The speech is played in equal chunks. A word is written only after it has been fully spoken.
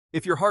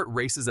If your heart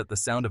races at the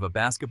sound of a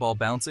basketball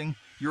bouncing,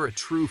 you're a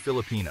true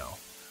Filipino.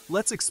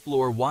 Let's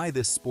explore why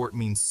this sport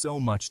means so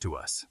much to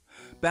us.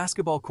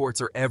 Basketball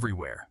courts are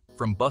everywhere,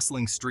 from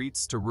bustling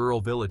streets to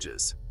rural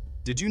villages.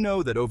 Did you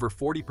know that over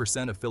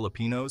 40% of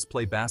Filipinos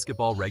play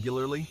basketball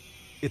regularly?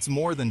 It's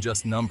more than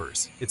just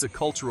numbers, it's a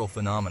cultural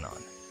phenomenon.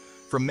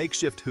 From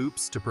makeshift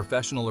hoops to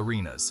professional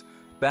arenas,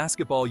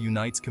 basketball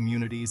unites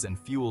communities and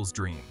fuels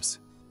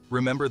dreams.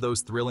 Remember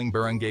those thrilling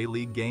Barangay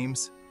League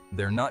games?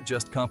 They're not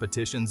just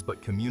competitions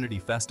but community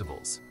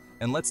festivals.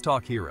 And let's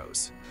talk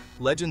heroes.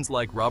 Legends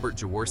like Robert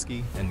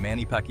Jaworski and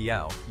Manny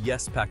Pacquiao,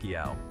 yes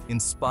Pacquiao,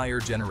 inspire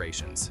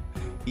generations.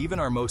 Even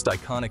our most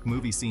iconic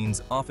movie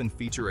scenes often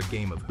feature a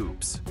game of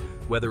hoops.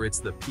 Whether it's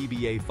the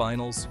PBA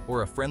Finals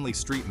or a friendly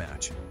street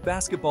match,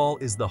 basketball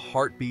is the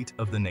heartbeat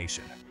of the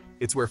nation.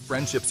 It's where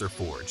friendships are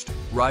forged,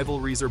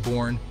 rivalries are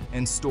born,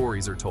 and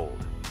stories are told.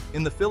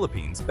 In the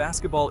Philippines,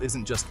 basketball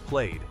isn't just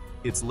played,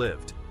 it's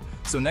lived.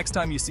 So next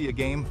time you see a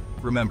game,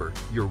 remember,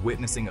 you're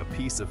witnessing a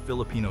piece of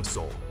Filipino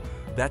soul.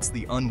 That's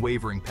the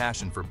unwavering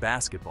passion for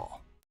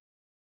basketball.